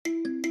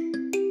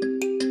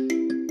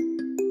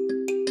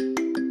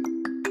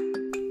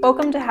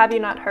Welcome to Have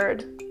You Not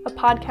Heard, a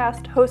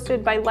podcast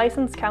hosted by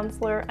licensed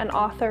counselor and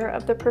author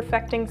of The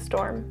Perfecting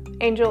Storm,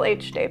 Angel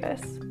H.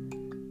 Davis.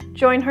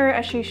 Join her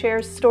as she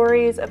shares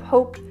stories of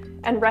hope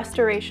and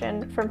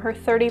restoration from her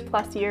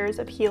 30-plus years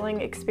of healing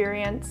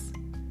experience.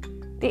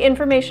 The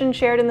information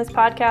shared in this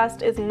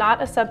podcast is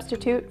not a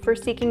substitute for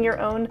seeking your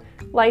own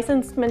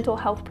licensed mental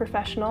health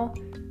professional,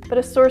 but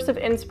a source of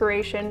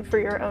inspiration for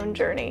your own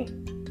journey.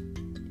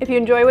 If you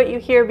enjoy what you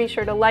hear, be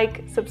sure to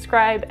like,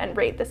 subscribe, and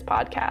rate this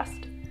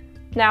podcast.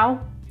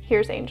 Now,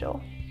 here's Angel.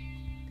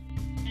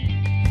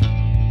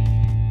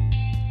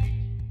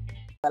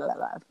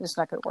 It's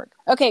not going to work.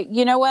 Okay,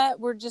 you know what?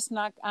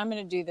 I'm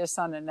going to do this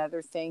on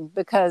another thing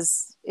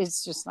because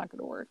it's just not going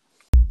to work.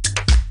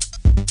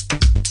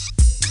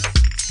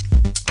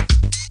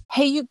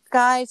 Hey, you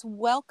guys,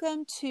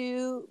 welcome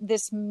to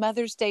this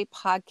Mother's Day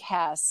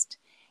podcast.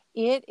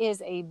 It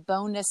is a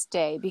bonus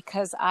day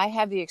because I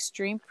have the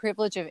extreme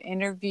privilege of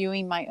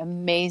interviewing my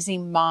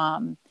amazing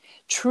mom.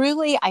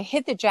 Truly, I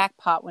hit the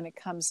jackpot when it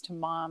comes to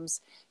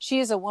moms. She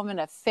is a woman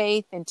of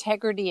faith,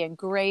 integrity, and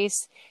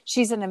grace.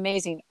 She's an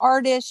amazing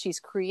artist. She's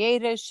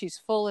creative.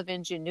 She's full of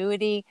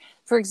ingenuity.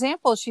 For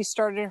example, she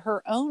started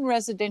her own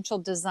residential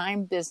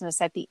design business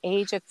at the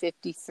age of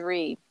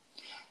 53.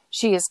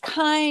 She is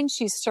kind,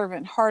 she's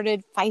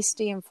servant-hearted,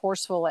 feisty, and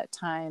forceful at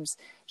times.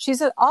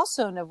 She's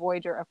also an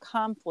avoider of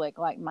conflict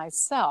like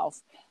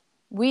myself.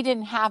 We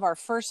didn't have our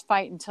first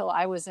fight until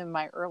I was in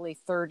my early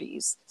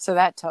 30s, so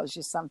that tells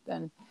you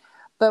something.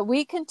 But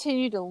we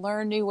continue to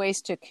learn new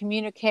ways to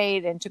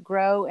communicate and to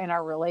grow in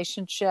our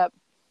relationship.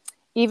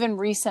 Even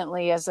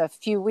recently, as a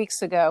few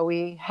weeks ago,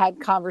 we had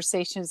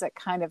conversations that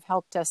kind of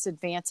helped us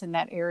advance in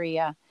that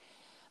area.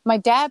 My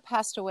dad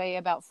passed away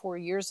about 4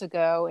 years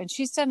ago, and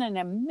she's done an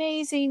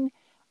amazing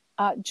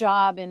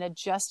job in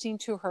adjusting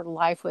to her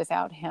life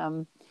without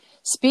him.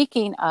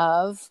 Speaking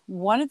of,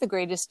 one of the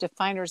greatest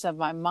definers of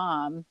my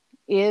mom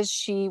is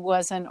she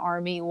was an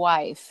Army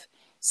wife.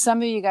 Some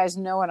of you guys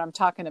know what I'm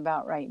talking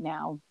about right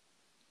now.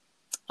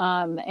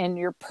 And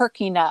you're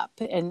perking up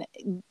and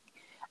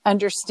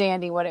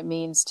understanding what it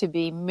means to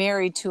be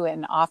married to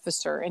an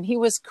officer. And he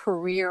was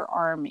career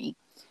Army.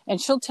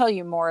 And she'll tell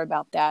you more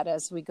about that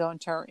as we go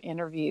into our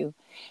interview.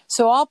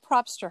 So all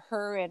props to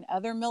her and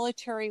other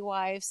military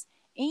wives,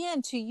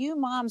 and to you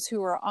moms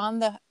who are on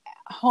the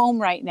home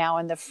right now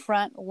in the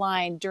front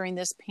line during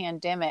this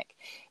pandemic.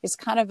 It's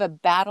kind of a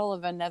battle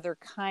of another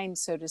kind,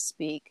 so to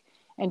speak.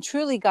 And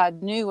truly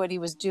God knew what he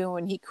was doing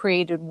when he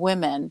created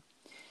women.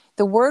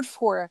 The word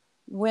for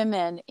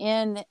women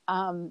in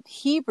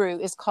Hebrew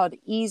is called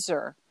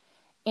Ezer.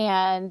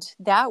 And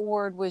that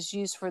word was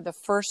used for the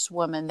first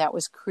woman that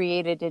was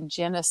created in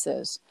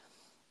Genesis.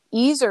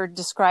 Ezer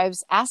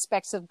describes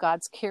aspects of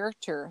God's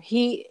character.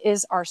 He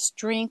is our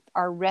strength,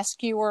 our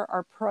rescuer,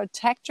 our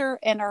protector,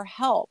 and our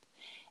help.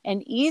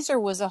 And Ezer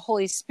was a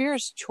Holy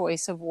Spirit's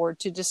choice of word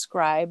to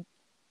describe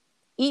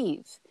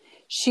Eve.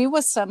 She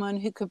was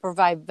someone who could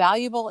provide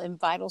valuable and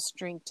vital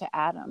strength to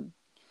Adam.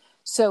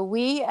 So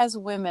we as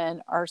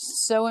women are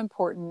so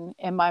important,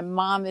 and my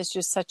mom is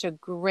just such a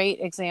great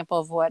example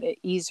of what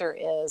Ezer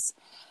is.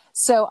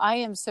 So I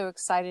am so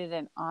excited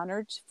and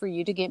honored for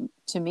you to get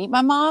to meet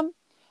my mom.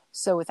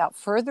 So without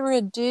further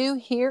ado,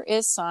 here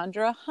is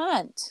Sandra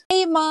Hunt.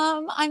 Hey,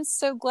 Mom, I'm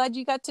so glad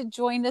you got to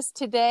join us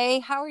today.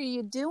 How are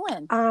you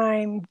doing?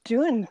 I'm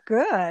doing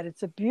good.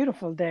 It's a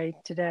beautiful day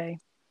today.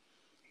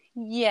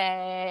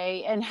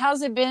 Yay. And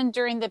how's it been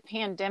during the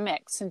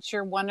pandemic, since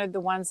you're one of the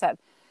ones that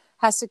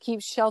has to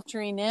keep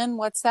sheltering in?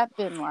 What's that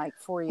been like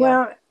for you?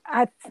 Well,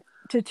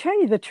 to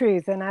tell you the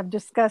truth, and I've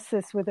discussed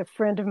this with a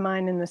friend of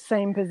mine in the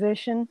same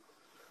position,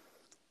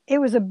 it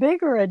was a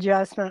bigger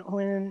adjustment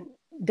when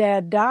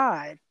Dad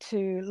died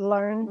to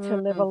learn to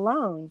live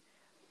alone.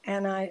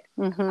 And I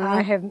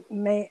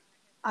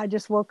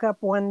just woke up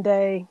one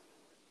day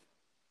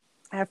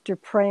after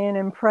praying,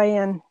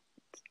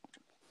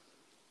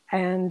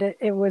 and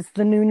it was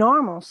the new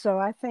normal. So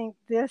I think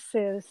this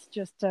is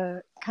just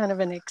a kind of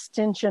an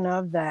extension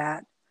of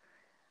that.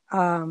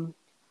 I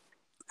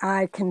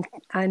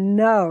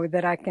know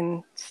that I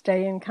can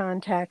stay in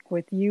contact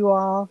with you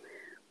all,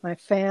 my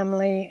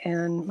family,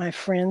 and my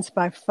friends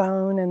by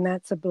phone, and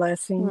that's a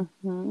blessing.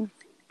 Mm-hmm.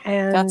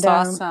 And that's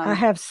awesome. I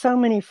have so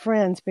many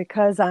friends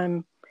because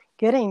I'm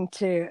getting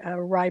to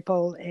a ripe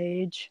old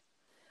age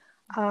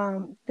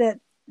that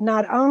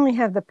not only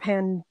have the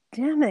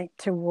pandemic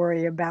to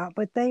worry about,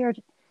 but they are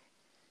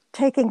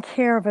taking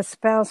care of a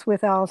spouse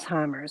with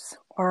Alzheimer's,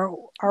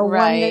 or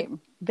right. one that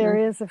there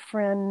is a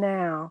friend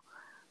now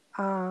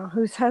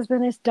whose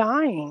husband is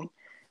dying.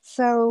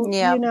 So,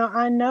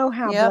 I know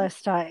how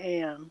blessed I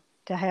am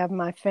to have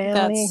my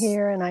family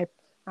here, and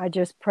I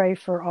just pray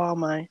for all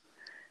my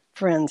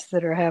friends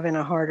that are having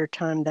a harder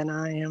time than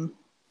I am.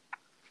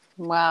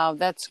 Wow,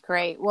 that's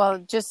great. Well,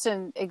 just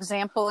an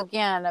example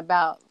again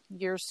about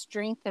your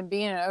strength and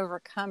being an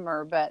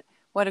overcomer, but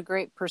what a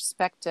great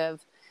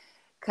perspective.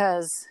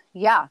 Because,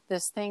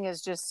 this thing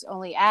is just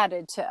only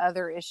added to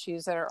other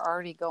issues that are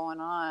already going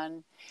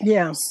on.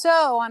 Yeah.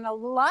 So on a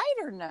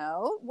lighter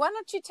note, why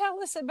don't you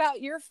tell us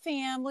about your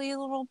family a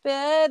little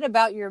bit,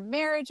 about your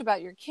marriage,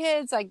 about your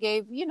kids? I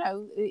gave,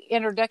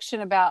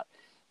 introduction about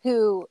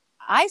who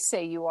I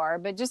say you are,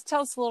 but just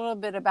tell us a little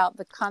bit about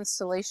the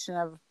constellation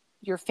of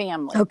your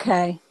family.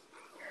 Okay.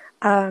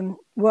 Well,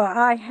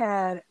 I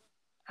had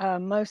a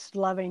most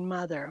loving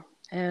mother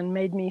and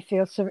made me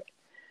feel so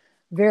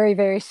very,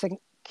 very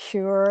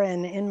secure.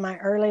 And in my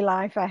early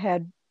life, I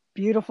had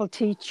beautiful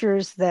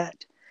teachers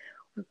that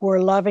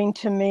were loving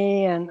to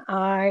me, and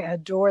I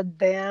adored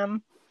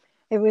them.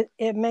 I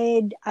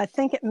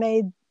think it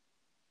made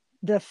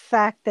the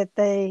fact that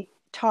they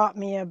taught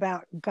me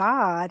about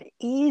God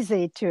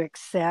easy to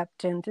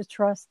accept and to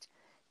trust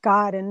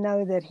God and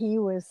know that He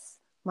was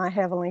my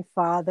Heavenly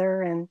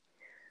Father, and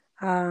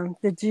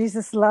that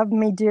Jesus loved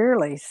me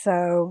dearly.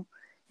 So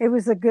it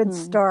was a good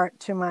start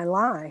to my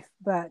life.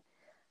 But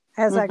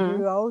as I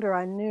grew older,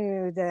 I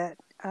knew that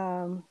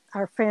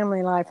our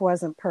family life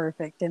wasn't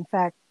perfect. In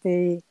fact,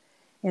 the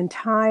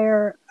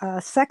entire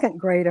second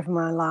grade of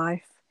my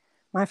life,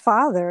 my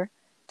father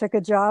took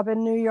a job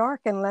in New York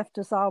and left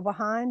us all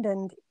behind,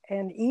 and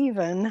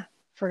even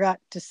forgot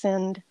to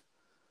send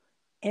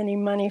any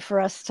money for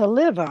us to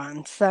live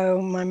on.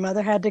 So my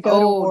mother had to go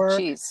to work.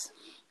 Geez.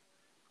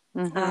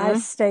 I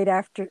stayed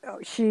after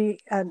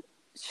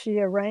she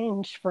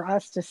arranged for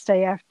us to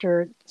stay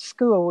after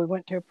school. We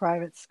went to a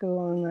private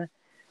school, and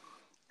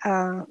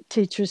the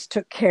teachers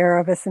took care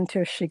of us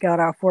until she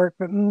got off work.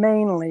 But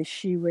mainly,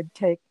 she would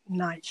take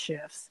night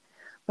shifts.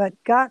 But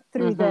got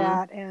through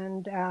that,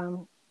 and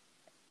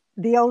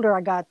the older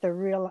I got,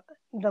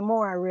 the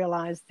more I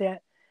realized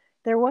that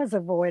there was a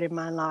void in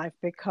my life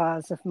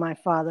because of my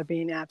father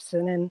being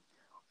absent. And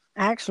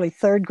actually,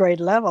 third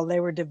grade level, they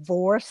were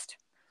divorced.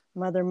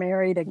 Mother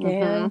married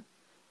again.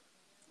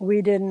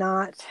 We did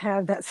not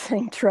have that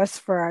same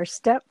trust for our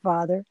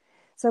stepfather.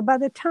 So by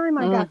the time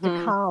I got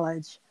to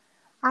college,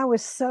 I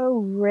was so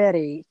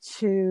ready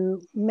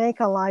to make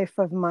a life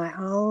of my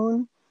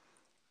own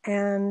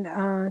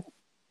and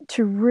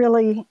to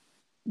really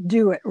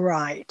do it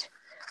right.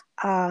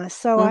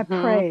 So I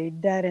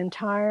prayed that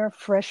entire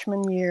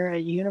freshman year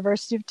at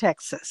University of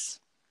Texas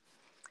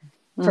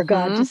for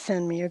God to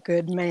send me a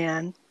good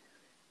man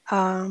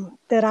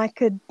that I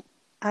could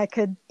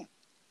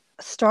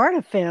start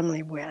a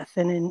family with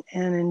and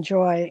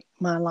enjoy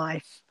my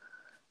life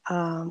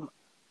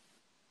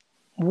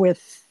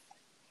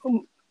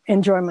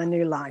enjoy my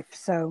new life.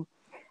 So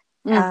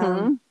at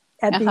the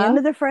end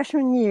of the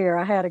freshman year,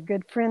 I had a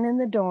good friend in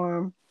the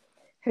dorm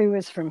who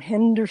was from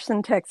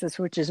Henderson, Texas,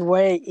 which is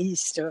way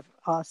east of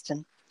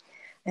Austin.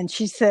 And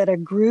she said a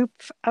group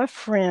of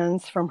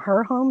friends from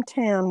her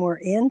hometown were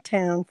in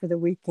town for the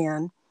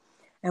weekend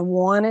and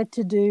wanted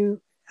to do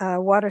a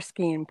water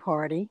skiing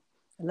party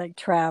at Lake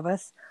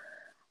Travis,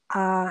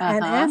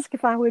 and asked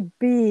if I would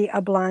be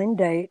a blind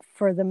date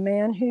for the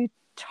man who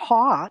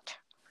taught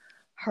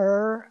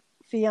her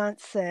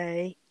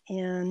fiance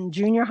in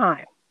junior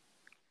high.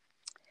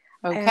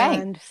 Okay.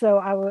 And so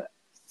I was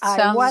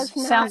not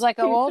sounds like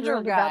an older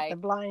thrilled guy about the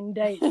blind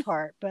date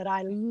part, but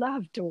I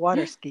loved to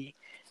water ski.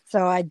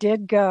 So I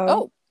did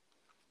go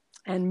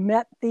and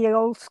met the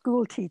old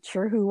school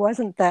teacher who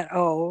wasn't that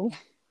old.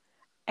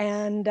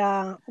 And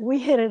we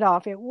hit it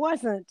off. It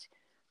wasn't,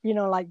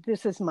 like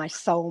this is my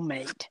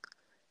soulmate.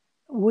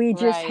 We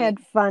just had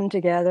fun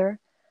together.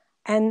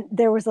 And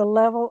there was a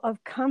level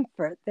of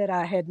comfort that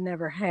I had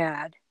never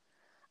had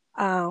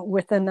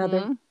with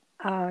another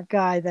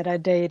guy that I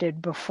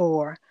dated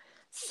before.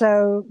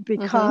 So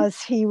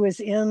because he was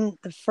in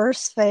the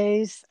first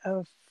phase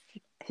of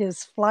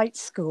his flight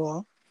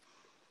school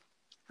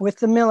with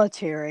the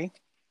military,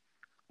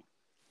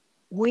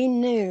 we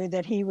knew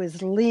that he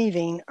was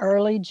leaving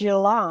early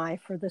July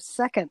for the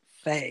second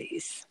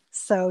phase.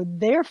 So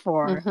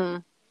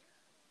therefore,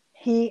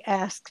 he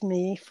asked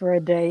me for a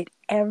date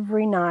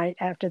every night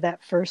after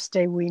that first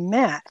day we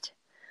met.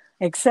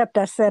 Except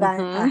I said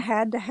I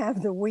had to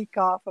have the week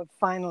off of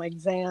final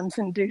exams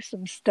and do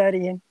some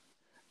studying.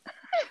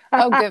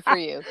 Oh, good for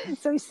you.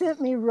 So he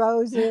sent me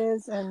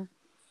roses, and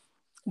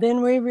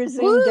then we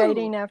resumed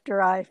dating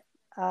after I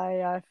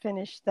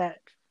finished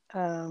that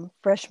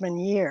freshman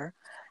year.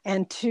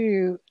 And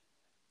to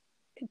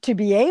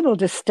be able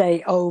to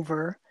stay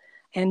over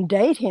and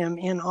date him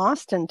in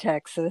Austin,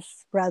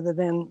 Texas, rather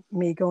than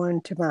me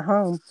going to my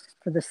home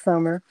for the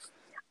summer,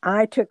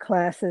 I took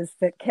classes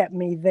that kept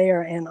me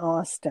there in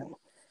Austin.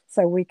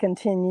 So we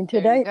continued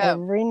to date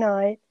every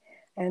night.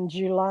 And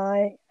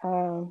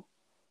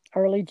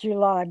early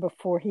July,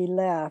 before he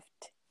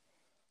left,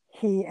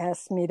 he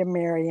asked me to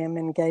marry him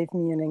and gave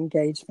me an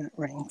engagement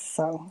ring.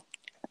 So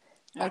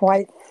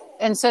quite.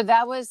 And so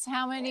that was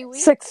how many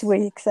weeks? 6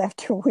 weeks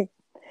after we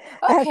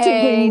met.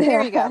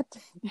 There you go.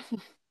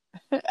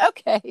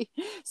 Okay.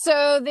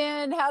 So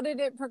then how did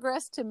it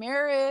progress to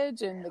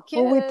marriage and the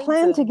kids? Well, we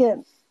planned to get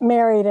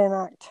married in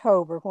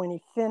October when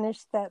he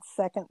finished that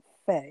second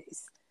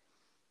phase.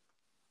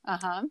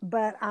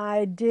 But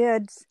I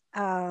did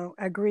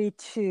agree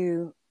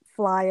to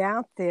fly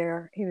out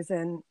there. He was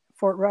in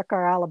Fort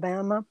Rucker,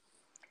 Alabama,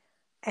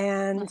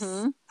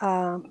 and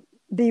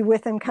be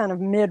with him kind of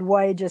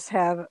midway, just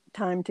have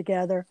time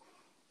together.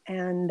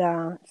 And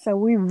so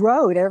we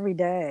rode every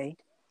day.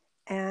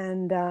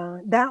 And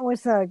that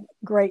was a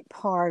great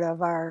part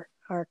of our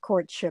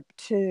courtship,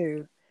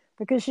 too,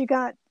 because you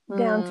got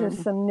down to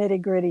some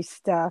nitty gritty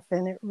stuff,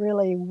 and it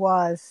really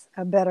was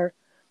a better,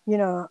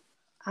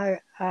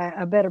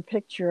 a better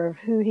picture of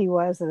who he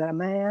was as a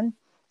man.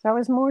 So I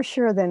was more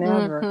sure than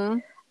ever.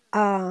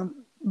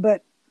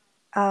 But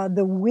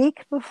the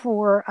week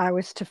before I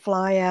was to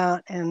fly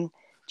out and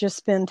just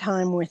spend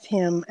time with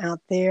him out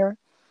there,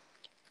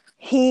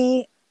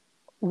 he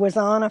was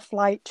on a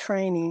flight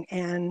training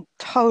and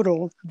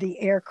totaled the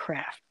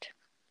aircraft.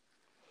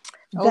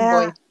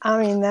 Boy. I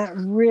mean, that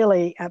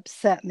really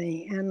upset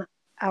me. And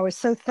I was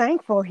so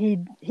thankful he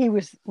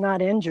was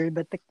not injured,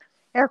 but the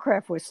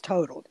aircraft was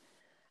totaled.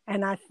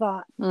 And I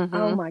thought,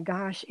 oh my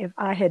gosh, if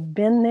I had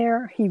been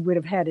there, he would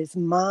have had his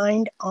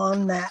mind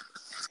on that.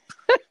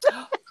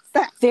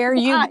 There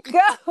you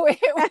go.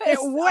 It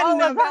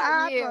wouldn't have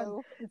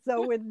happened.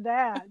 So with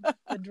that,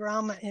 the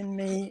drama in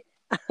me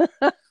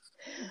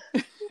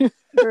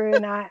grew,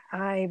 and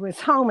I was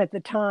home at the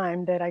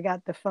time that I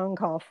got the phone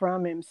call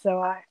from him. So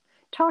I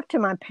talked to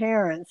my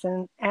parents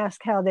and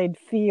asked how they'd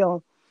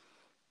feel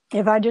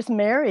if I just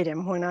married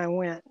him when I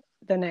went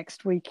the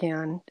next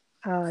weekend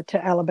to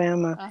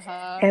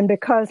Alabama. And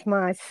because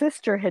my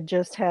sister had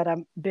just had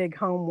a big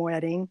home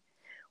wedding,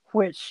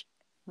 which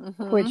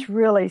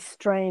really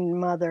strained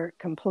Mother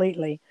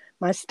completely.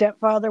 My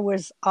stepfather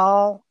was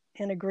all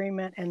in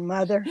agreement, and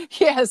Mother.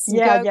 Yes,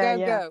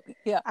 go.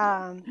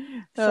 Yeah.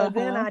 So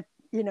then I,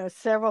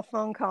 several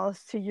phone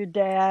calls to your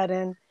dad,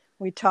 and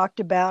we talked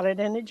about it,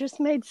 and it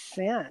just made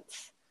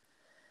sense.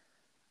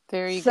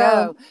 There you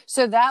go.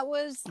 So that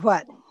was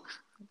what?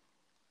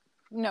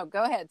 No,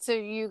 go ahead. So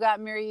you got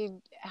married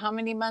how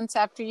many months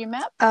after you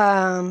met?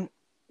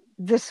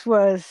 This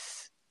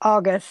was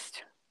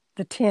August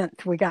the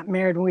 10th. We got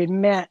married, and we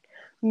met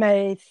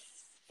May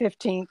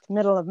 15th,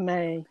 middle of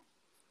May.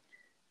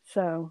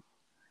 So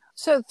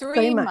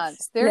 3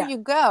 months. There you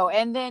go.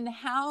 And then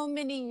how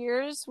many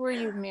years were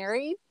you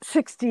married?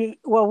 60.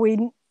 Well,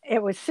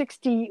 it was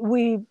 60.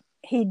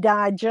 He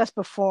died just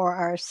before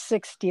our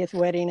 60th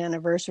wedding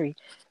anniversary.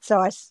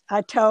 So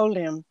I told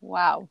him,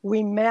 wow,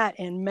 we met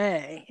in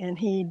May, and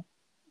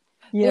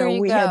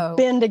we had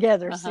been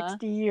together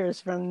 60 years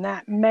from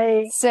that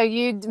May. So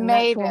you'd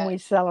made when we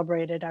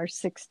celebrated our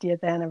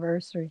 60th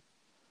anniversary.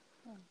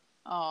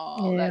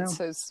 Oh, that's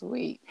so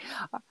sweet.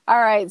 All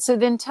right. So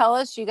then tell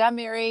us, you got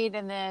married,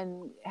 and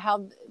then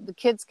how the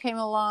kids came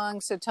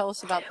along. So tell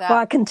us about that. Well,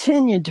 I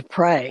continued to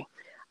pray.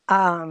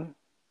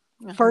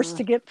 First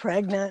to get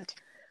pregnant,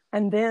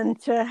 and then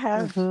to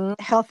have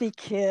healthy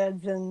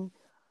kids. And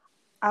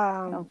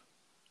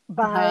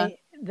by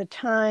the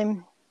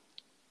time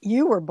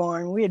you were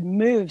born, we had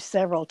moved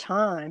several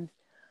times.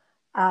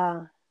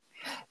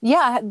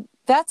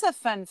 That's a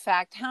fun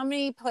fact. How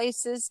many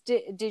places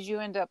did you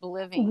end up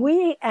living?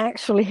 We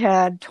actually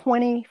had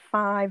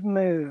 25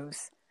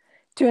 moves,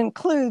 to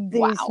include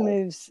these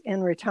moves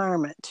in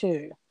retirement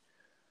too.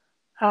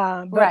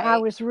 But I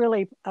was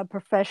really a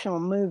professional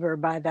mover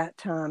by that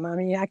time. I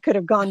mean, I could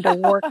have gone to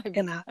work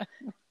in a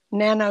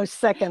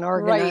nanosecond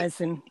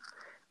organizing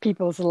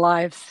people's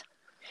lives.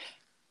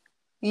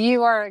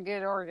 You are a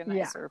good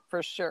organizer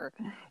for sure.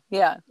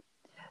 Yeah.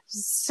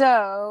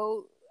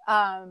 So,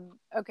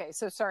 okay.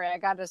 So sorry, I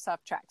got us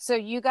off track. So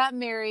you got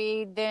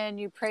married, then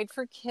you prayed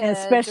for kids. And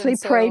especially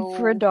prayed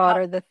for a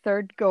daughter, the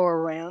third go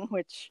around,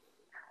 which...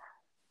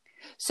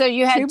 So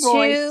you had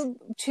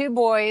two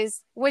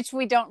boys, which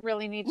we don't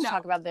really need to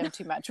talk about them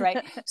too much, right?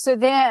 So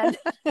then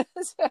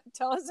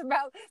tell us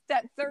about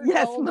that third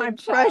golden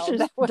child. Yes,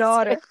 my precious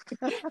daughter.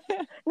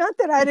 Not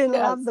that I didn't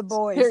love the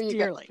boys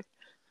dearly.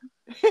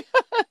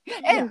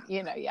 And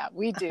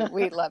we do.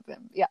 We love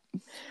them. Yeah.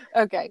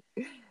 Okay.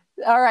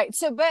 All right.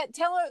 So, but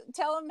tell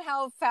them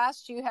how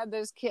fast you had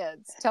those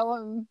kids. Tell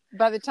them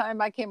by the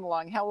time I came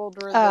along, how old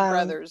were the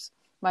brothers?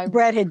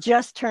 Brett had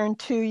just turned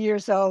 2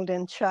 years old,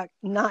 and Chuck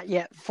not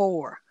yet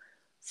 4.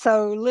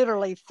 So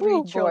literally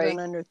 3 children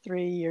under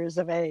 3 years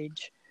of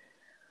age.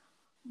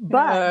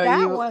 But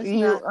that was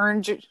not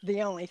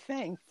the only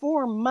thing.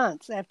 4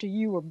 months after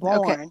you were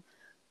born,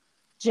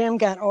 Jim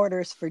got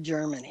orders for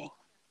Germany.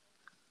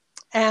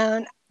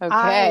 And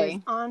I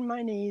was on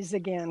my knees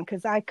again,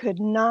 because I could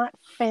not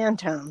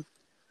fathom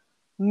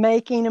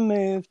making a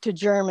move to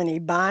Germany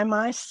by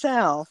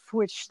myself,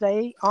 which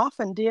they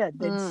often did.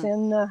 They'd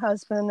send the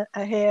husband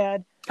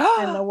ahead,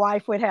 and the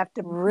wife would have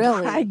to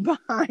drag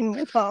behind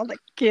with all the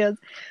kids.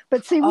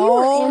 But see, we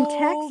were in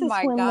Texas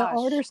when the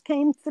orders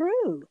came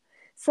through.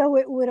 So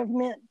it would have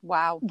meant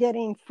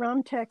getting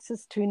from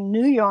Texas to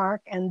New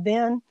York, and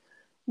then,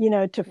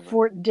 to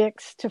Fort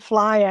Dix to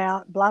fly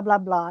out, blah, blah,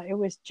 blah. It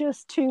was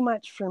just too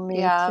much for me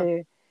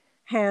to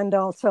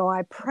handle. So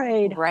I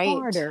prayed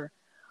harder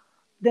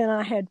than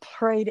I had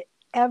prayed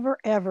ever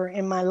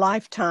in my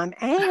lifetime.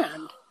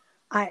 And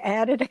I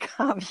added a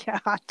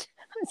caveat.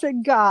 I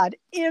said, God,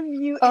 if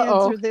you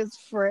Uh-oh. answer this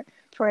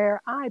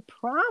prayer, I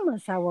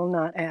promise I will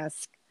not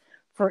ask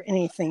for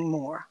anything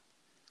more.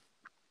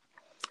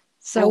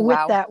 So with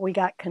that, we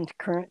got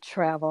concurrent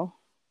travel.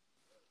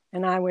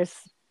 And I was...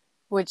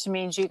 Which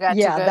means you got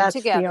to go that's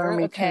together. The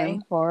Army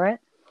term for it.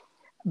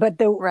 But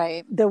the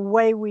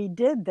way we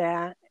did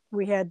that,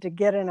 we had to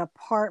get an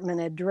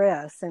apartment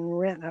address and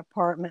rent an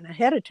apartment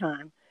ahead of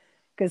time.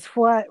 Because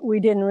what we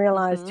didn't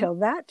realize till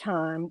that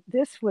time,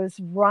 this was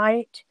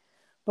right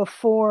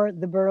before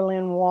the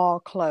Berlin Wall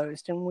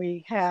closed. And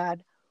we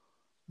had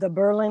the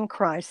Berlin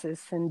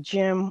crisis, and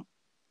Jim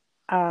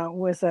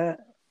was a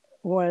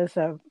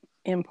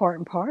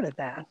important part of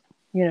that,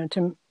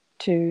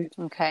 to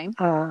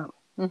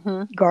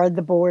guard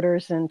the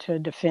borders and to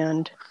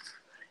defend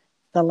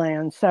the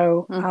land.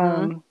 So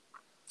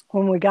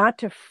when we got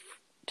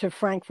to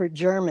Frankfurt,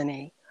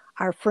 Germany,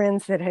 our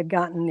friends that had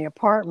gotten the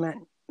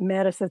apartment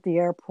met us at the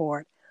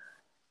airport.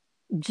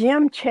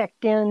 Jim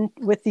checked in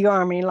with the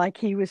Army like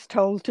he was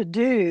told to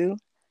do.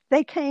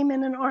 They came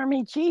in an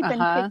Army Jeep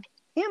and picked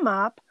him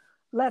up,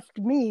 left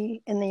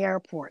me in the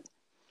airport.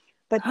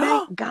 But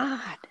thank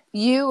God.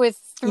 You with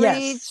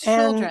 3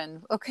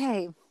 children.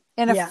 Okay.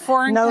 In a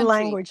foreign country. No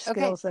language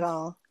skills at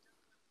all.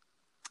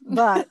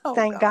 But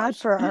thank God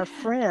for our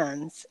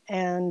friends.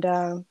 And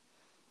I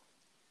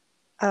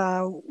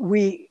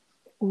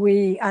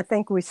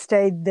think we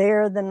stayed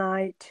there the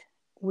night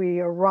we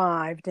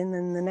arrived. And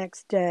then the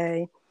next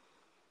day,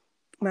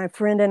 my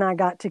friend and I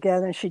got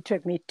together and she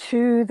took me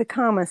to the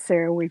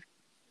commissary. We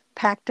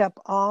packed up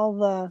all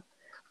the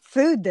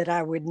food that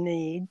I would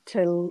need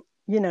to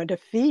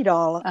feed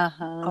all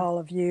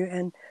of you,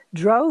 and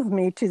drove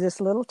me to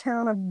this little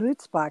town of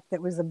Butzbach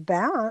that was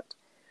about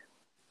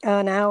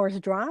an hour's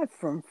drive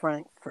from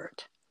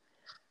Frankfurt.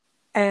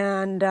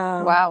 And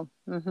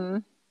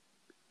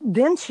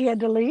then she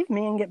had to leave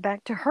me and get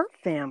back to her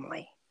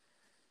family.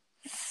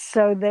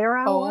 So there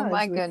I was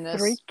my with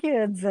goodness. 3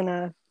 kids in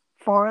a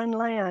foreign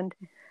land,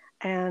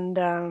 and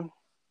a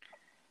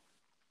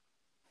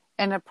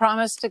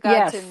promise to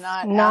God to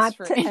not ask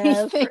for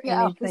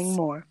anything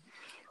more.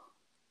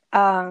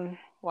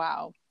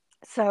 Wow.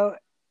 So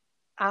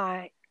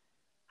I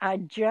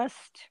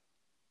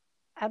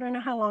don't know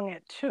how long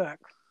it took,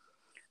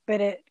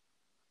 but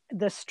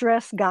the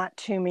stress got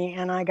to me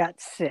and I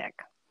got sick.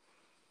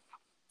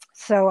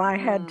 So I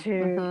had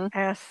to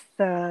ask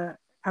the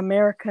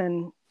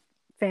American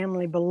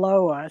family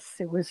below us,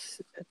 it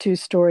was a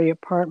 2-story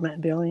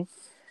apartment building,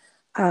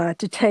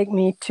 to take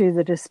me to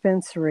the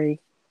dispensary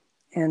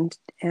and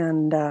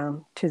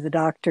to the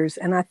doctors.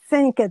 And I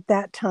think at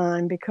that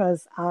time,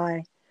 because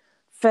I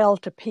fell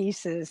to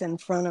pieces in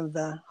front of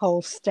the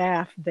whole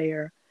staff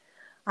there,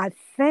 I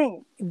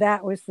think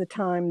that was the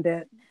time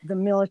that the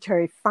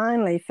military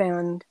finally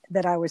found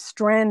that I was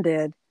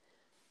stranded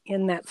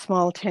in that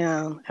small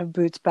town of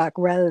Butzbach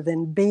rather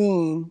than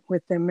being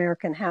with the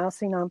American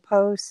Housing on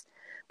post,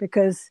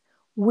 because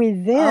we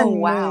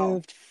then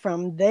moved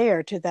from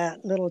there to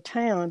that little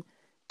town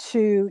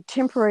to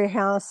temporary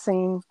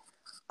housing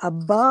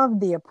above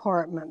the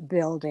apartment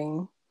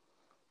building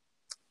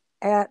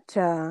at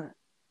the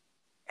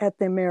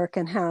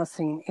American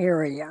Housing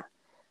area.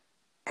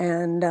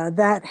 And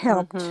that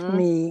helped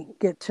me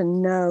get to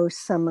know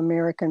some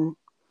American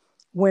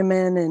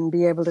women and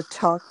be able to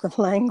talk the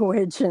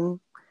language, and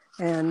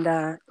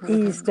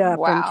eased up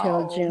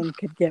until Jim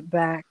could get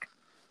back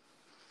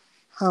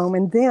home.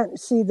 And then,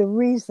 see, the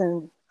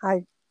reason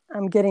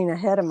I'm getting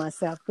ahead of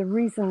myself, the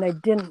reason they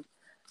didn't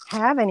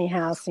have any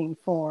housing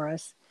for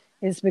us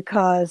is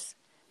because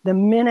the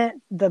minute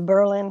the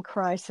Berlin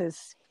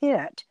crisis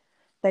hit,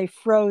 they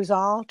froze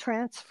all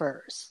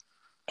transfers.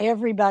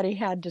 Everybody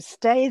had to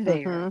stay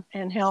there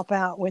and help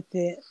out with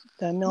the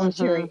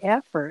military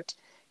effort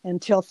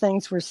until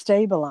things were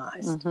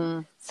stabilized.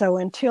 So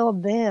until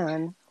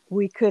then,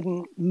 we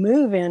couldn't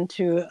move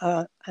into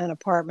an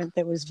apartment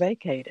that was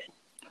vacated.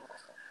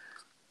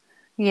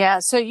 Yeah,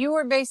 so you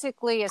were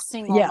basically a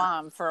single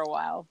mom for a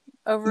while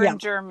over in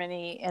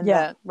Germany.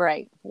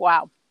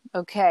 Wow.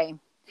 Okay.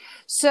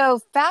 So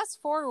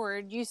fast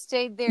forward, you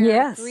stayed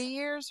there 3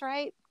 years,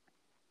 right?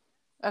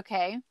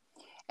 Okay.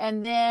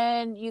 And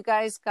then you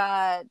guys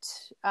got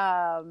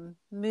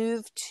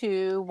moved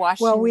to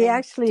Washington, well, we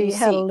actually D.C.,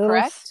 had a little,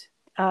 correct?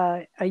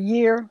 A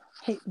year.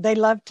 They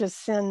love to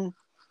send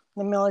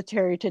the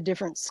military to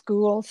different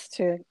schools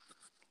to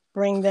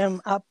bring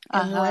them up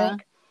in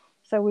rank.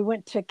 So we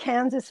went to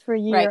Kansas for a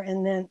year,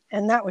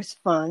 and that was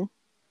fun.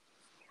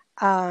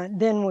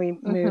 Then we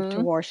moved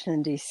to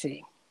Washington,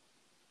 D.C.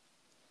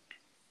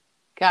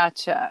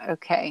 Gotcha.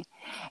 Okay.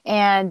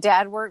 And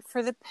Dad worked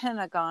for the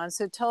Pentagon.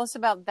 So tell us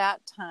about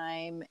that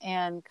time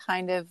and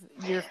kind of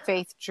your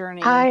faith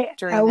journey during that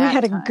time. We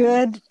had a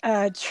good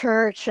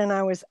church, and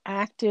I was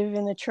active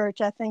in the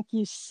church. I think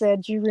you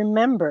said you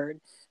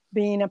remembered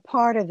being a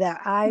part of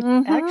that.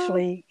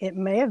 Actually, it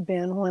may have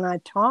been when I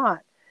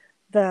taught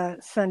the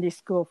Sunday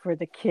school for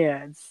the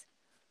kids,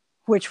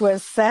 which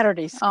was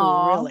Saturday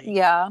school, really.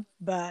 Yeah.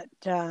 But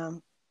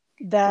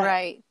that...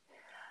 Right.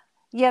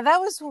 Yeah, that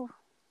was...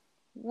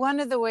 one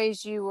of the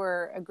ways you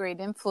were a great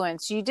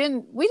influence, we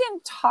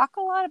didn't talk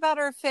a lot about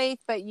our faith,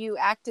 but you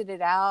acted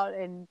it out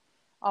and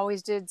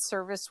always did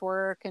service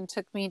work and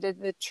took me to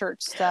the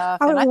church stuff.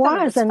 Oh, and it I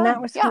thought was. it was And fun.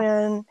 that was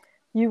when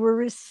you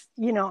were,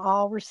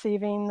 all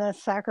receiving the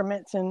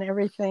sacraments and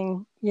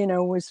everything,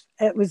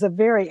 it was a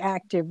very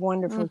active,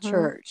 wonderful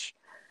church.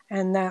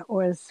 And that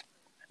was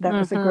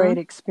a great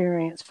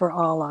experience for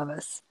all of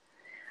us.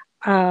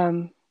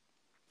 But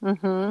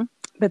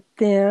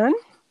then,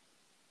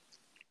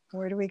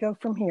 where do we go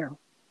from here?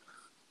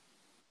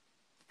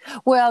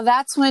 Well,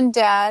 that's when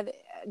Dad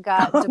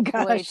got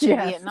deployed to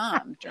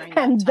Vietnam during that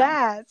time. And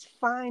that's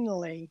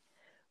finally,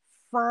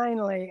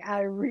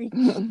 I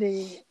reached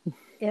the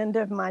end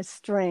of my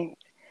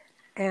strength.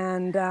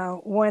 And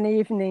one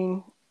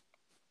evening,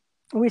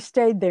 we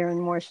stayed there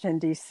in Washington,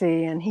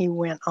 D.C., and he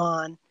went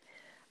on.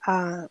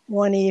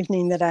 One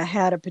evening that I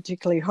had a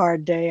particularly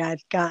hard day,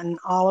 I'd gotten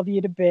all of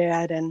you to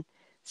bed and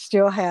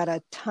still had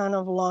a ton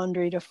of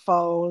laundry to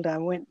fold. I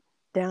went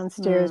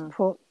downstairs,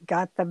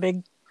 got the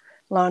big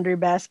laundry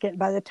basket.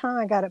 By the time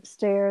I got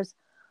upstairs,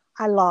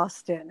 I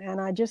lost it,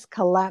 and I just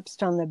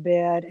collapsed on the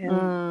bed.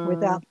 And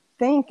without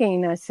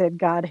thinking, I said,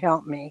 "God,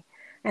 help me."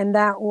 And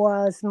that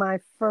was my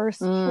first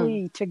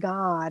plea to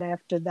God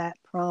after that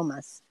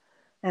promise.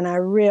 And I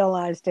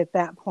realized at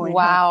that point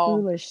how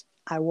foolish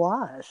I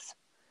was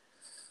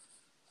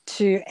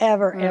to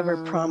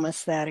ever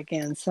promise that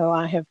again. So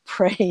I have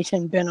prayed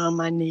and been on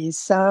my knees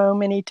so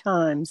many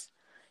times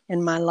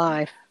in my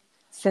life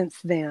since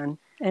then.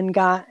 And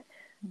got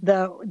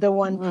the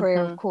one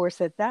prayer, of course,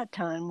 at that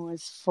time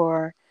was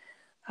for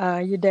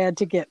your dad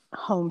to get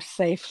home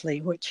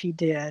safely, which he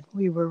did.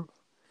 We were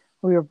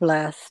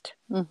blessed.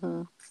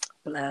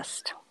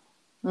 Blessed.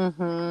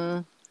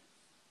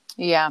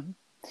 Yeah.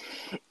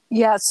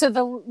 Yeah. So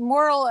the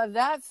moral of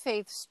that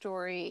faith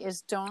story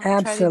is don't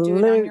try to do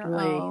it on your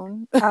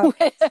own.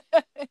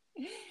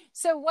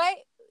 So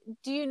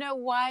do you know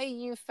why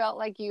you felt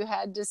like you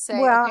had to say,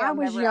 well, okay, I'll I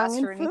was never young ask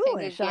and for anything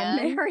foolish. again?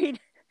 I married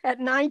at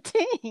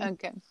 19.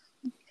 Okay.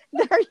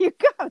 There you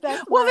go.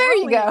 That's well, there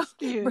you go.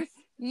 Excuse.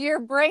 Your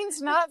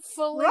brain's not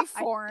fully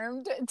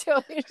formed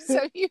until you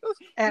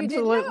didn't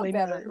know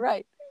better.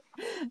 Right.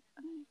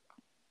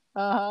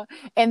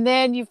 And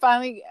then you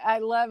finally, I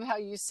love how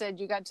you said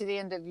you got to the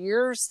end of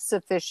your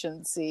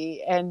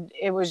sufficiency and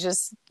it was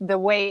just the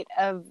weight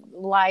of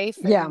life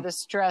and the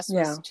stress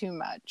was too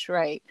much.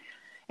 Right.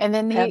 And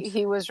then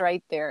he was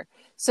right there.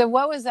 So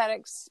what was that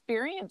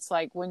experience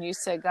like when you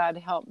said, God,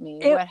 help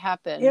me? What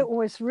happened? It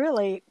was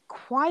really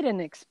quite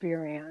an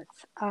experience.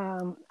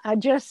 I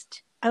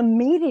just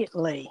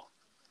immediately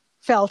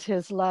felt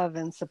his love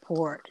and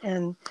support.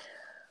 And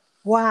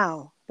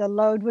wow, the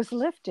load was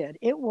lifted.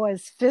 It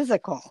was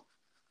physical.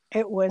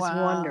 It was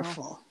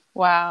wonderful.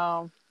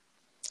 Wow.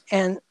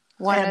 And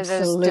one of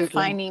those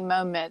defining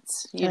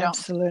moments.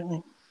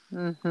 Absolutely.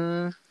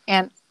 And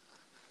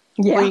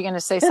were you going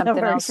to say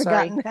something else?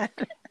 Sorry.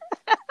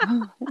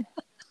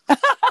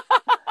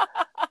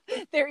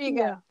 There you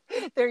go.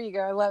 There you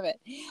go. I love it.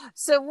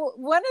 So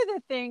one of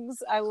the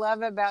things I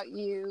love about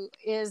you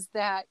is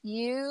that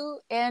you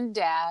and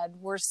Dad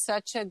were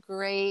such a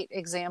great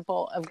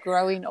example of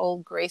growing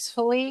old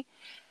gracefully.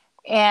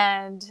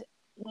 And,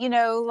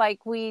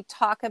 like we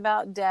talk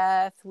about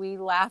death, we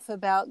laugh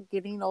about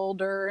getting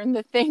older and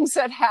the things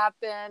that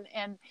happen.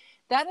 And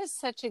that is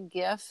such a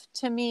gift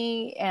to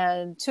me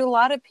and to a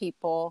lot of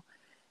people.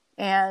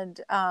 And,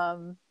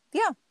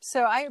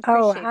 so I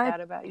appreciate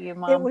that about you,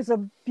 Mom. It was a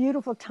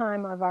beautiful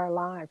time of our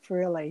life,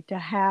 really, to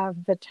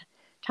have the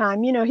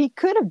time. He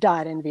could have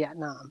died in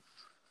Vietnam,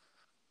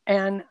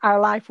 and our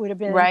life would have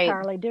been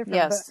entirely different.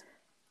 Yes. But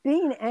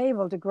being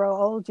able to grow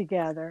old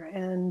together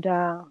and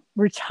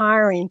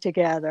retiring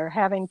together,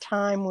 having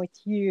time with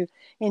you,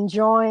 he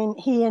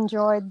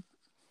enjoyed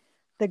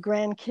the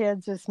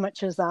grandkids as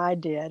much as I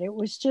did. It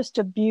was just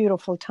a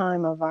beautiful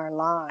time of our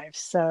lives.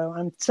 So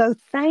I'm so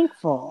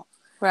thankful.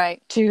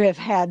 Right. To have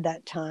had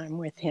that time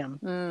with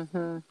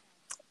him.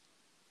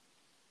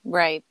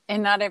 Right.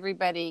 And not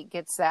everybody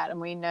gets that.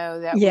 And we know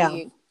that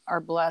we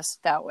are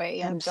blessed that way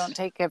and don't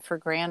take it for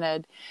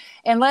granted.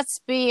 And let's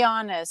be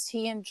honest,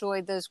 he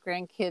enjoyed those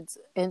grandkids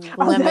in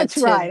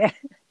limited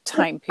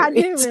time periods. I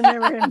do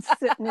remember him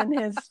sitting in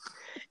his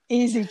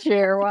easy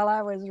chair while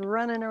I was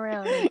running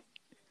around.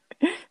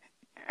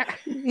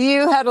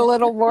 You had a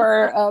little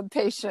more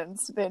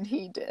patience than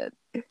he did.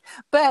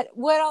 But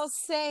what I'll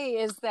say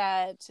is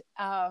that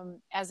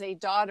as a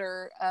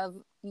daughter of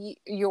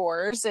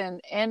yours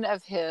and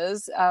of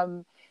his,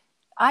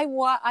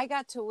 I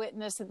got to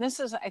witness, and this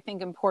is, I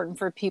think, important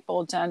for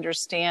people to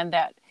understand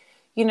that,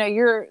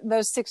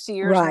 those 60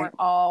 years weren't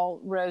all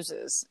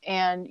roses.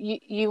 And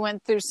you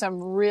went through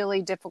some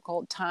really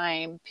difficult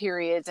time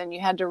periods, and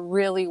you had to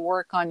really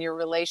work on your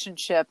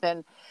relationship.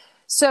 And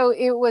so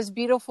it was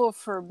beautiful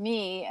for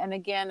me, and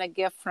again, a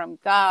gift from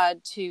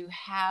God to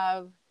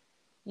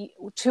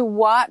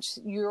watch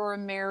your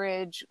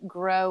marriage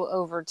grow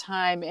over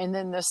time. And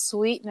then the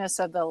sweetness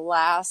of the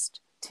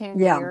last 10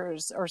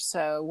 years or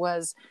so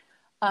was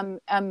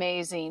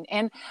amazing.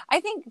 And I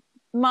think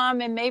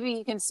Mom, and maybe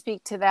you can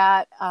speak to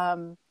that,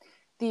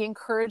 the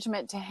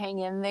encouragement to hang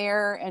in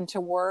there and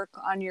to work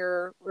on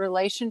your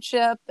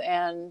relationship,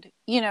 and,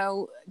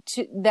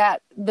 to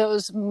that,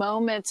 those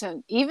moments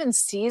and even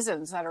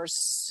seasons that are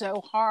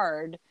so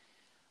hard,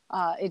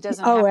 it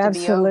doesn't have to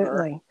be over.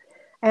 Absolutely.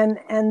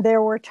 And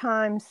there were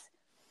times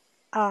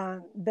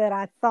that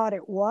I thought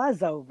it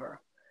was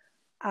over,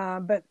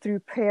 but through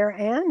prayer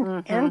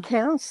and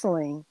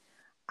counseling,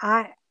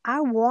 I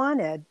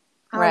wanted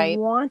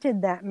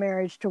that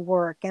marriage to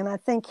work, and I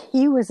think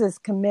he was as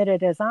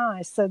committed as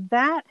I. So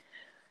that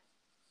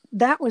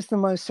was the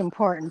most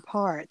important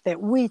part,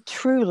 that we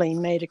truly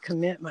made a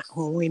commitment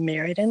when we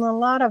married. And a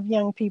lot of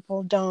young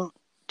people don't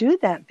do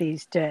that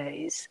these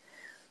days.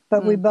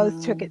 But we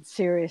both took it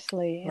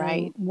seriously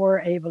and were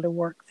able to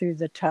work through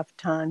the tough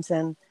times.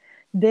 And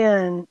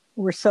then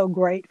we're so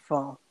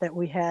grateful that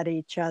we had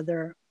each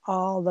other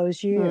all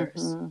those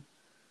years.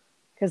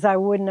 Because I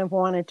wouldn't have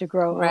wanted to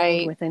grow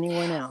old with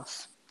anyone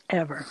else,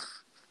 ever.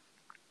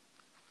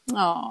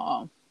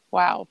 Oh,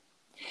 wow.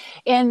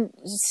 And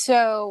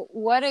so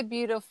what a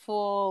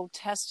beautiful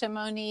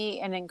testimony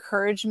and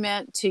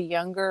encouragement to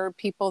younger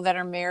people that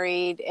are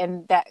married,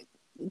 and that,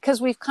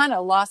 because we've kind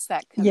of lost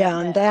that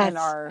commitment in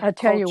our I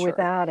tell culture. You,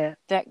 without it,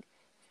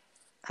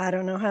 I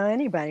don't know how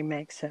anybody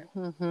makes it.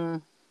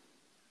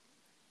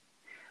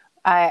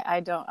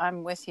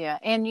 I'm with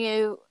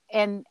you.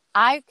 And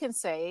I can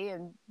say,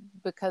 and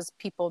because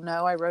people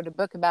know I wrote a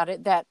book about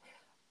it, that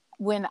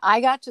when I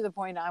got to the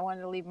point I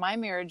wanted to leave my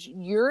marriage,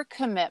 your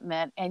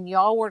commitment and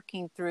y'all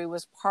working through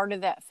was part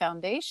of that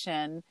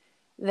foundation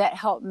that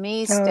helped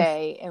me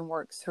stay and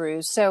work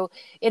through. So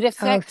it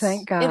affects,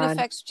 thank God. It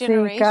affects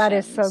generations. See, God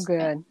is so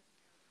good.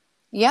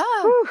 Yeah.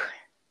 Whew.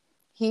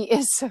 He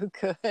is so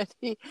good.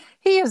 He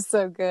is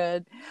so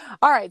good.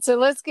 All right. So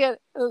let's get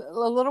a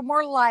little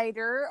more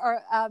lighter.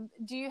 Or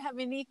do you have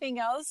anything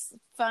else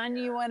fun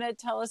you want to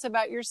tell us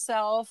about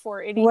yourself,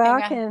 or anything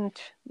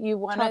you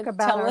want to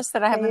tell us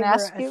that I haven't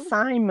asked you?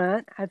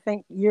 Assignment. I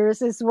think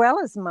yours as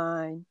well as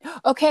mine.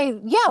 Okay.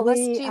 Yeah.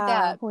 Let's do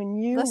that. When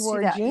you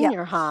were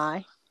junior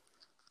high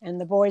and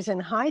the boys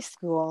in high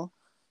school,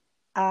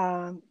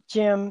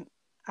 Jim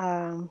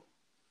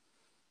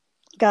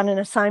got an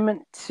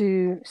assignment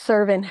to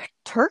serve in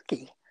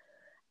Turkey,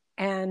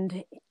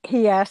 and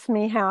he asked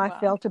me how I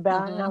felt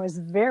about it, and I was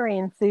very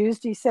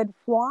enthused. He said,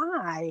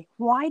 why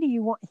do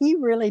you want? He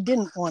really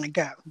didn't want to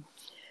go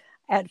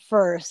at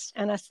first,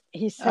 and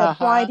he said,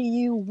 why do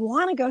you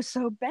want to go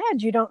so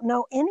bad? You don't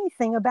know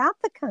anything about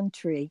the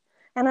country.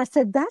 And I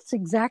said, that's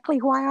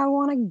exactly why I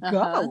want to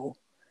go.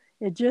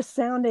 It just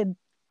sounded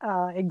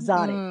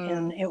exotic,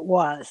 and it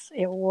was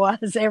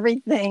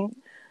everything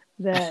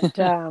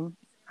that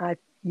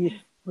you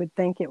would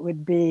think it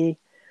would be.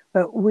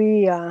 But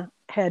we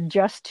had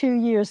just 2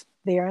 years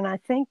there, and I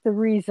think the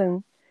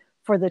reason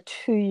for the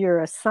 2-year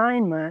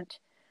assignment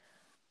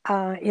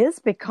is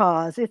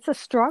because it's a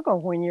struggle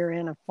when you're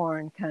in a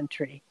foreign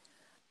country,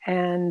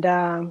 and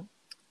the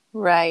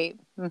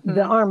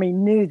Army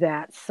knew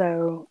that.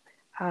 So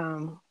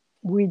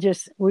we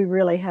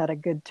really had a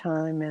good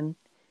time and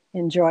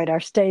enjoyed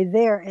our stay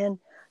there, and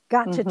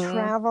got to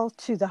travel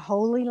to the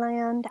Holy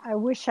Land. I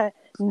wish I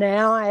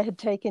had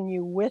taken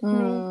you with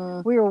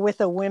me. We were with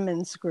a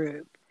women's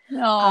group,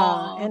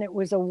 and it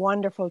was a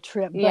wonderful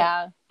trip.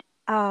 But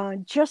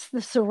just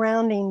the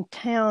surrounding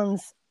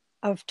towns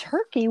of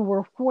Turkey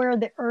were where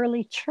the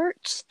early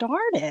church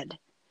started,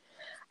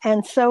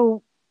 and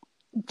so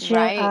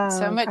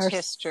so much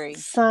history.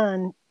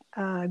 Son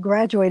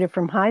graduated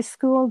from high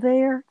school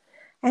there,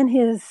 and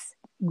his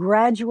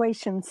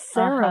graduation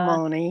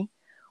ceremony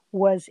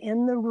was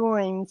in the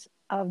ruins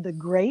of the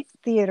great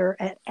theater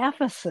at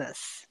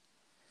Ephesus.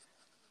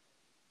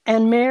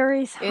 And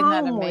Mary's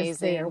home was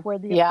there, where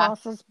the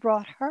apostles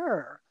brought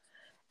her.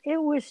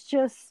 It was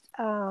just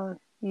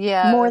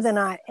more than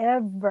I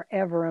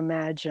ever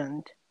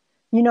imagined.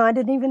 I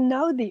didn't even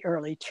know the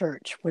early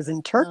church was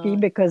in Turkey,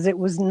 because it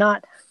was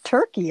not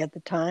Turkey at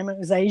the time. It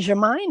was Asia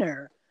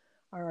Minor.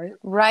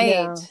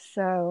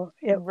 So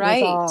it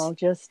was all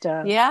just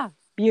a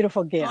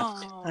beautiful gift,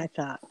 I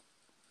thought.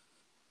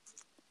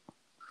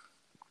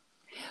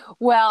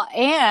 Well,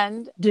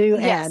 and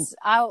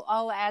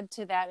I'll add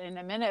to that in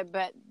a minute,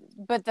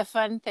 but the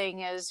fun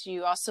thing is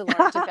you also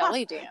learned to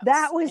belly dance.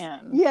 That was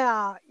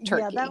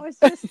Turkey. That was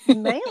just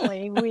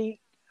mainly we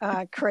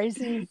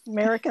crazy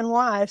American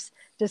wives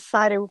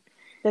decided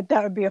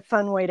that would be a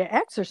fun way to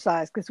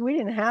exercise, because we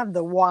didn't have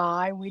the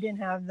why, we didn't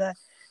have the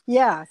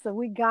so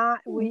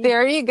we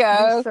there you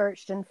go,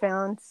 researched and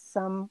found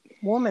some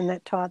woman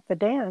that taught the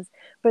dance.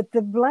 But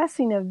the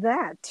blessing of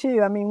that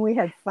too, I mean, we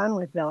had fun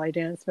with belly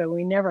dance, but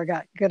we never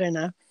got good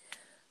enough.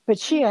 But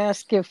she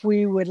asked if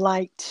we would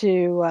like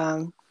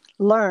to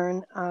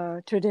learn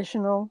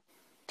traditional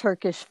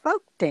Turkish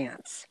folk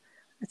dance.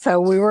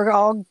 So we were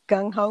all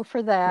gung-ho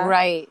for that.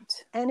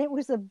 Right. And it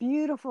was a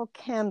beautiful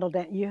candle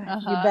dance. You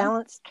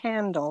balanced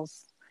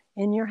candles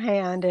in your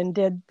hand and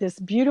did this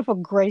beautiful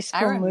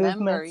graceful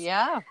movement.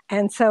 Yeah.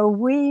 And so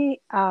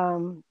we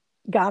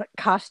got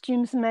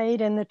costumes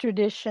made in the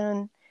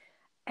tradition,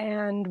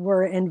 and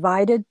were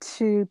invited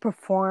to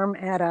perform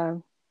at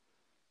a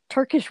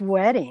Turkish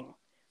wedding.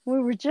 We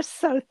were just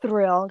so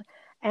thrilled.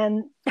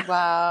 And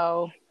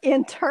wow,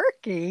 in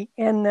Turkey,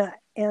 in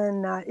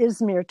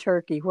Izmir,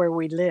 Turkey, where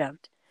we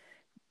lived,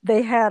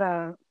 they had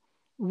a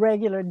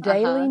regular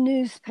daily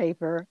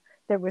newspaper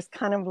that was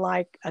kind of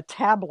like a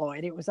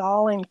tabloid. It was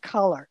all in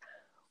color.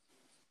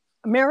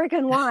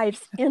 American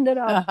Wives ended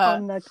up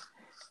on the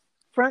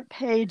front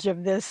page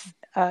of this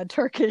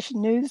Turkish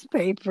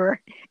newspaper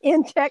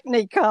in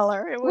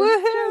Technicolor. It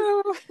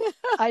was just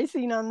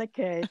icing on the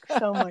cake.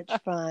 So much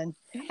fun.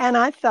 And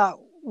I thought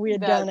we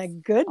had done a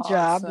good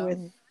job with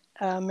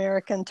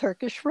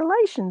American-Turkish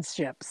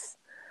relationships.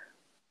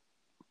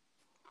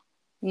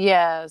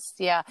 Yes,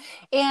 yeah.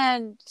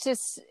 And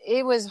just,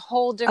 it was a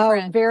whole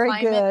different very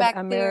climate good back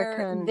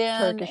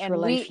American-Turkish and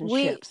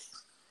relationships.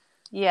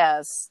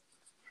 Yes.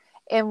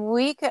 And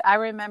I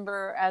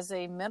remember as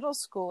a middle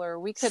schooler,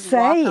 we could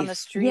walk on the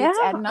streets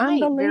at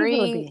night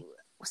very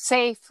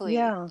safely.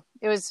 Yeah.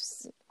 It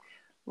was,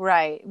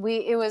 right.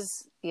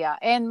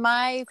 And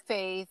my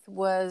faith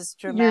was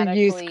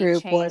dramatically Your youth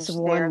group changed was there.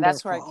 wonderful.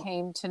 That's where I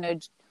came to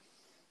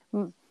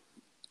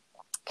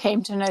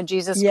know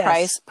Jesus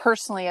Christ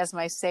personally as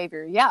my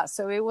Savior. Yeah.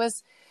 So it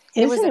was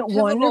a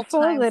pivotal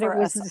time that for it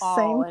was us the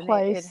all. same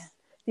place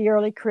the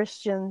early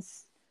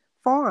Christians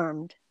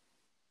formed?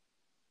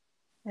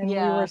 And we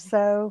were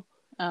so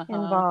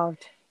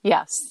involved.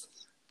 Yes.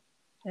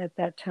 At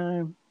that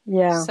time.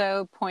 Yeah.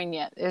 So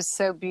poignant. It's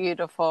so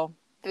beautiful.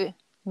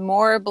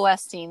 More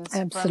blessings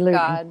from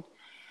God.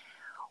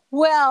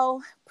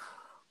 Well,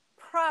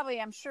 probably,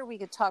 I'm sure we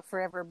could talk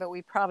forever, but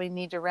we probably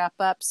need to wrap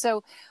up.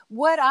 So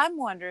what I'm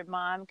wondering,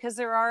 Mom, because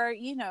there are,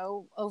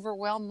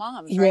 overwhelmed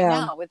moms right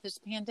now with this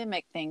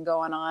pandemic thing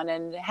going on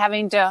and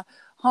having to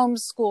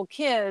homeschool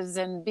kids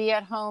and be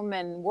at home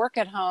and work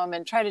at home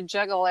and try to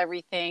juggle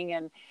everything.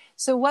 And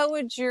so what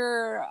would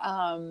your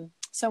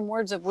some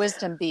words of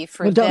wisdom be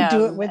for them? Don't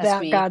do it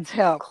without God's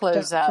help.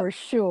 Close up. For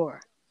sure.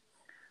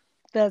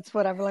 That's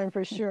what I've learned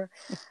for sure.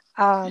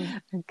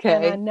 Okay.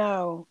 And I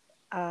know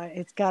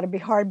it's got to be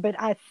hard, but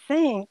I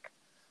think,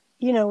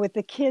 with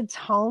the kids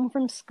home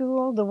from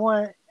school,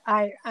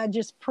 I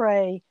just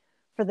pray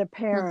for the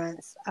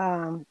parents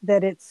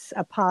that it's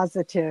a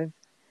positive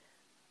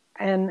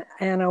and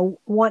a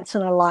once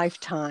in a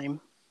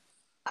lifetime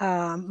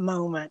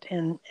moment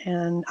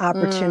and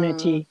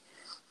opportunity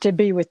to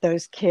be with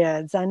those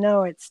kids. I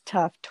know it's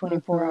tough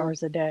 24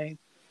 hours a day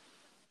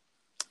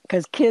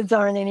because kids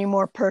aren't any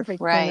more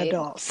perfect than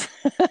adults.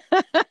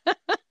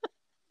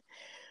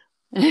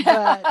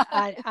 But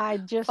I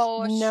just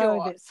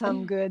know that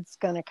some good's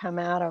going to come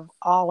out of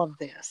all of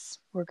this.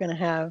 We're going to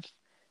have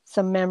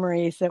some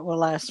memories that will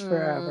last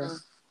forever.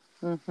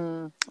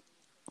 Mm-hmm.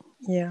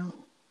 Yeah.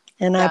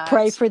 And I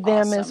pray for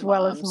them as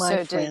well as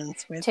my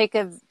friends with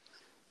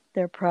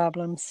their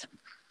problems.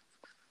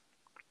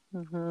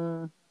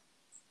 Mm-hmm.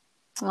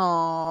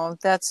 Oh,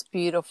 that's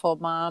beautiful,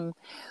 Mom.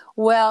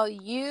 Well,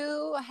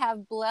 you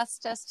have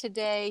blessed us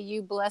today.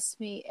 You bless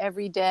me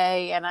every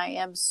day. And I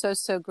am so,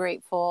 so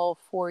grateful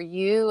for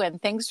you.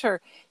 And thanks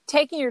for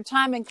taking your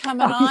time and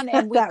coming on.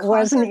 And we that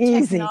wasn't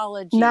easy.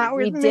 Technology. Not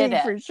with me,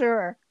 for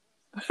sure.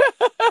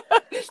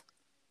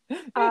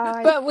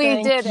 But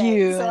we did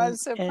it. So I'm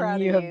so proud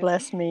of you. You have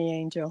blessed me,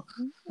 Angel,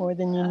 more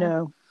than you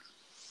know.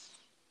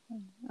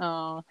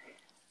 Oh.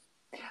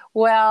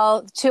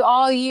 Well, to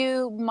all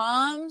you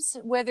moms,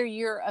 whether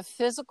you're a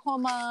physical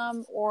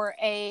mom or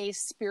a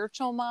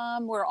spiritual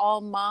mom, we're all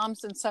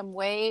moms in some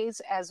ways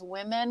as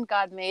women.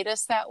 God made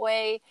us that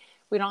way.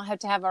 We don't have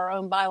to have our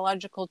own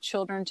biological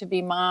children to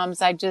be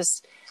moms.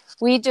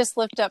 We just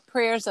lift up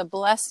prayers of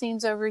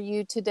blessings over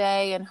you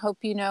today and hope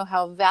you know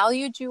how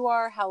valued you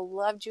are, how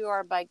loved you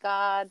are by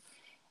God.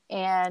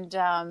 And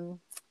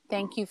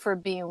thank you for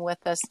being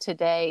with us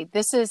today.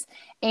 This is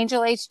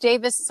Angel H.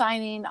 Davis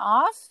signing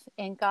off,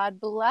 and God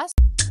bless.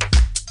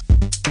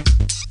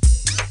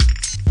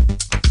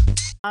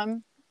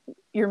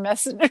 You're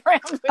messing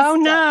around with stuff.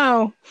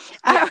 No.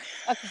 Yeah.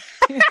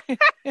 Okay.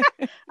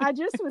 I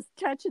just was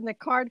touching the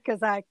card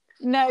because I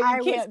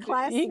was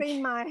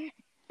clasping my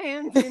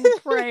hands in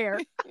prayer.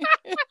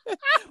 Well,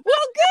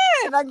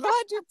 good. I'm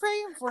glad you're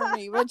praying for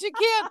me, but you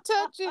can't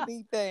touch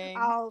anything.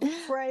 I'll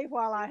pray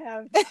while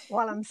I'm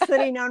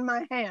sitting on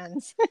my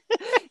hands.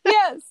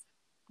 Yes.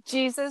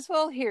 Jesus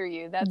will hear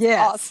you. That's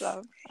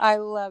awesome. I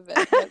love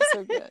it. That's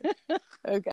so good. Okay.